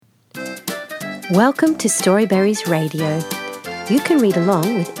Welcome to Storyberries Radio. You can read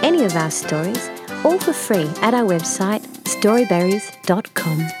along with any of our stories, all for free at our website,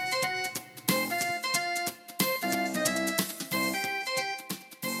 storyberries.com.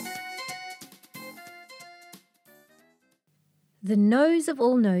 The Nose of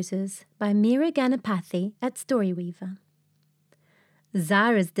All Noses by Meera Ganapathy at Storyweaver.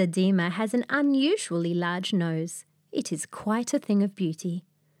 Zara's Dadima has an unusually large nose. It is quite a thing of beauty.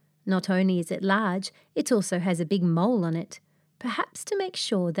 Not only is it large, it also has a big mole on it, perhaps to make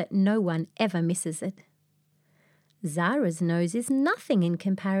sure that no one ever misses it. Zara's nose is nothing in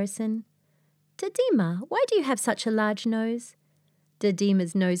comparison. Dadima, why do you have such a large nose?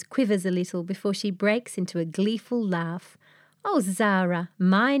 Dadima's nose quivers a little before she breaks into a gleeful laugh. Oh, Zara,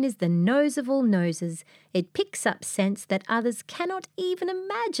 mine is the nose of all noses. It picks up scents that others cannot even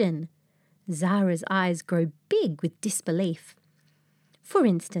imagine. Zara's eyes grow big with disbelief. For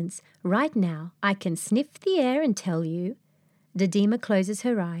instance, right now I can sniff the air and tell you. Dadima closes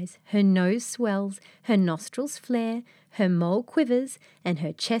her eyes, her nose swells, her nostrils flare, her mole quivers, and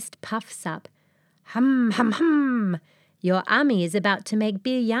her chest puffs up. Hum, hum, hum! Your Ami is about to make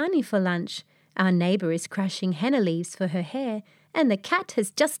biryani for lunch. Our neighbour is crushing henna leaves for her hair, and the cat has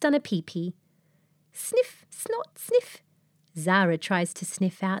just done a pee-pee. Sniff, snot, sniff. Zara tries to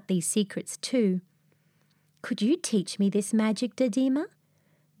sniff out these secrets too. Could you teach me this magic, Dadima?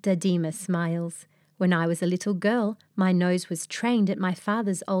 Dadima smiles. When I was a little girl, my nose was trained at my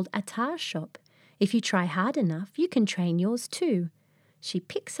father's old attar shop. If you try hard enough, you can train yours too. She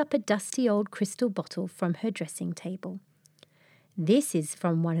picks up a dusty old crystal bottle from her dressing table. This is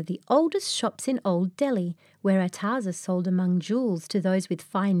from one of the oldest shops in Old Delhi, where attars are sold among jewels to those with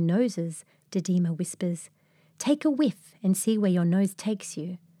fine noses, Dadima whispers. Take a whiff and see where your nose takes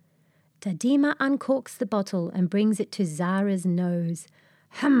you. Dadima uncorks the bottle and brings it to Zara's nose.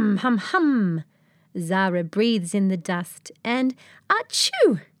 Hum, hum, hum! Zara breathes in the dust and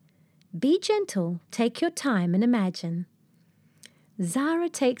achoo! Be gentle, take your time and imagine. Zara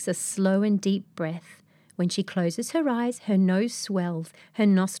takes a slow and deep breath. When she closes her eyes, her nose swells, her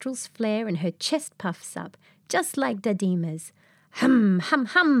nostrils flare, and her chest puffs up, just like Dadima's. Hum, hum,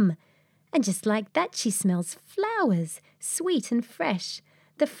 hum! And just like that, she smells flowers, sweet and fresh.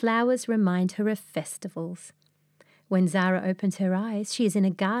 The flowers remind her of festivals. When Zara opens her eyes, she is in a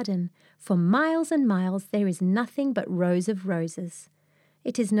garden. For miles and miles, there is nothing but rows of roses.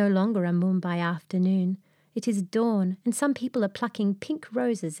 It is no longer a Mumbai afternoon. It is dawn, and some people are plucking pink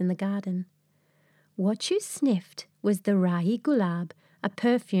roses in the garden. What you sniffed was the Rahi Gulab, a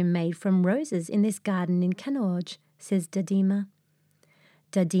perfume made from roses in this garden in Kannauj, says Dadima.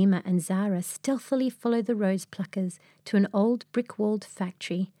 Dadima and Zara stealthily follow the rose pluckers to an old brick-walled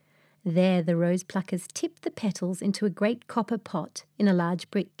factory. There the rose pluckers tip the petals into a great copper pot in a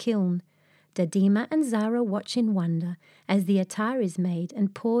large brick kiln. Dadima and Zara watch in wonder as the attar is made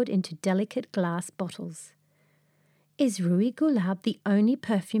and poured into delicate glass bottles. Is Rui Gulab the only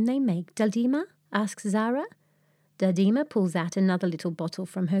perfume they make, Dadima? Asks Zara. Dadima pulls out another little bottle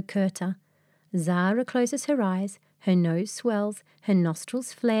from her kurta. Zara closes her eyes, her nose swells, her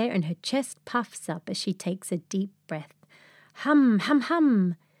nostrils flare, and her chest puffs up as she takes a deep breath. Hum, hum,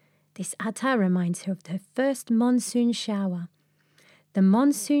 hum! This attar reminds her of her first monsoon shower. The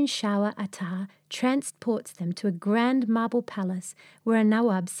monsoon shower attar transports them to a grand marble palace where a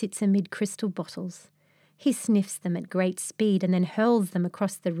Nawab sits amid crystal bottles. He sniffs them at great speed and then hurls them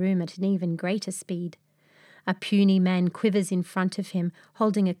across the room at an even greater speed. A puny man quivers in front of him,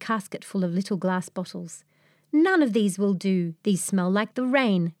 holding a casket full of little glass bottles. None of these will do. These smell like the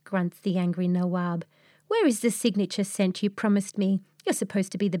rain, grunts the angry Nawab. Where is the signature scent you promised me? You're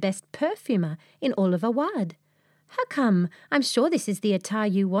supposed to be the best perfumer in all of Awadh. How come? I'm sure this is the attar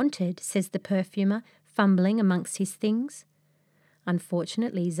you wanted, says the perfumer, fumbling amongst his things.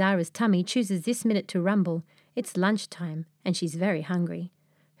 Unfortunately, Zara's tummy chooses this minute to rumble. It's lunchtime, and she's very hungry.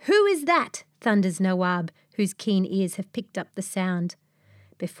 Who is that? Thunders Nawab, whose keen ears have picked up the sound.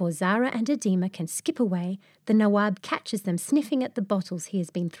 Before Zara and Dadima can skip away, the Nawab catches them sniffing at the bottles he has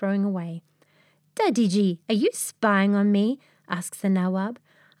been throwing away. Dadiji, are you spying on me? Asks the Nawab.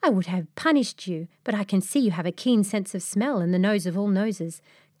 I would have punished you, but I can see you have a keen sense of smell and the nose of all noses.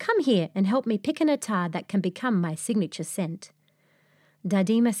 Come here and help me pick an attar that can become my signature scent.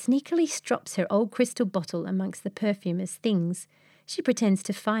 Dadima sneakily strops her old crystal bottle amongst the perfumer's things. She pretends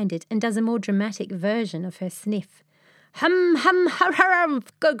to find it and does a more dramatic version of her sniff. Hum, hum, har, har,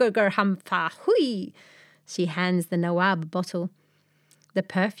 go, go, go, hum, fa, hui. She hands the Nawab bottle. The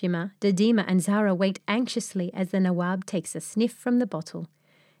perfumer, Dadima and Zara wait anxiously as the Nawab takes a sniff from the bottle.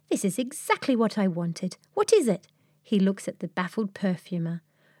 This is exactly what I wanted. What is it? He looks at the baffled perfumer.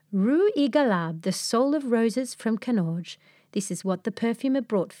 Rue Igalab, the soul of roses from Kanauj. This is what the perfumer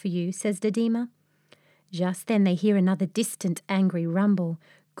brought for you, says Dodima. Just then they hear another distant, angry rumble.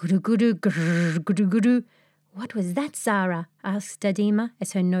 Gudu-gudu, grrr, gudu-gudu. What was that, Zara? asks Dodima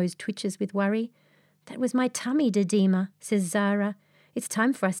as her nose twitches with worry. That was my tummy, Dodima, says Zara. It's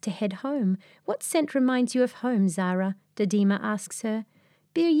time for us to head home. What scent reminds you of home, Zara? Dodima asks her.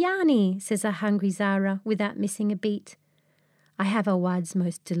 Biryani, says a hungry Zara without missing a beat. I have Awad's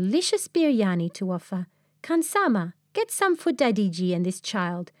most delicious biryani to offer. Kansama, get some for Dadiji and this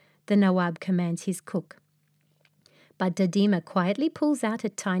child, the Nawab commands his cook. But Dodima quietly pulls out a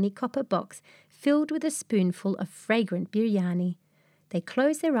tiny copper box filled with a spoonful of fragrant biryani. They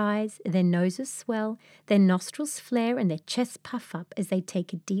close their eyes, their noses swell, their nostrils flare, and their chests puff up as they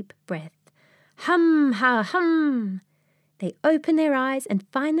take a deep breath. Hum, ha, hum! They open their eyes and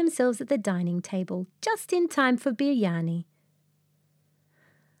find themselves at the dining table, just in time for biryani.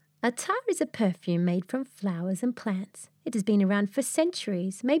 Attar is a perfume made from flowers and plants. It has been around for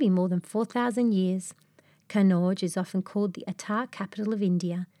centuries, maybe more than 4,000 years. Kanauj is often called the attar capital of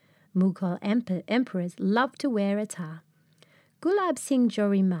India. Mughal emperors loved to wear attar. Gulab Singh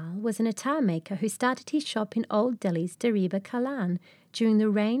Jorimal was an attar maker who started his shop in Old Delhi's Dariba Kalan during the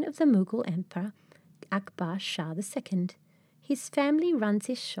reign of the Mughal emperor Akbar Shah II. His family runs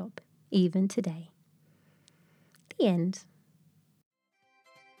his shop even today. The end.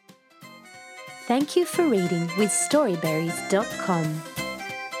 Thank you for reading with Storyberries.com.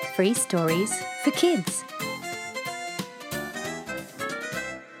 Free stories for kids.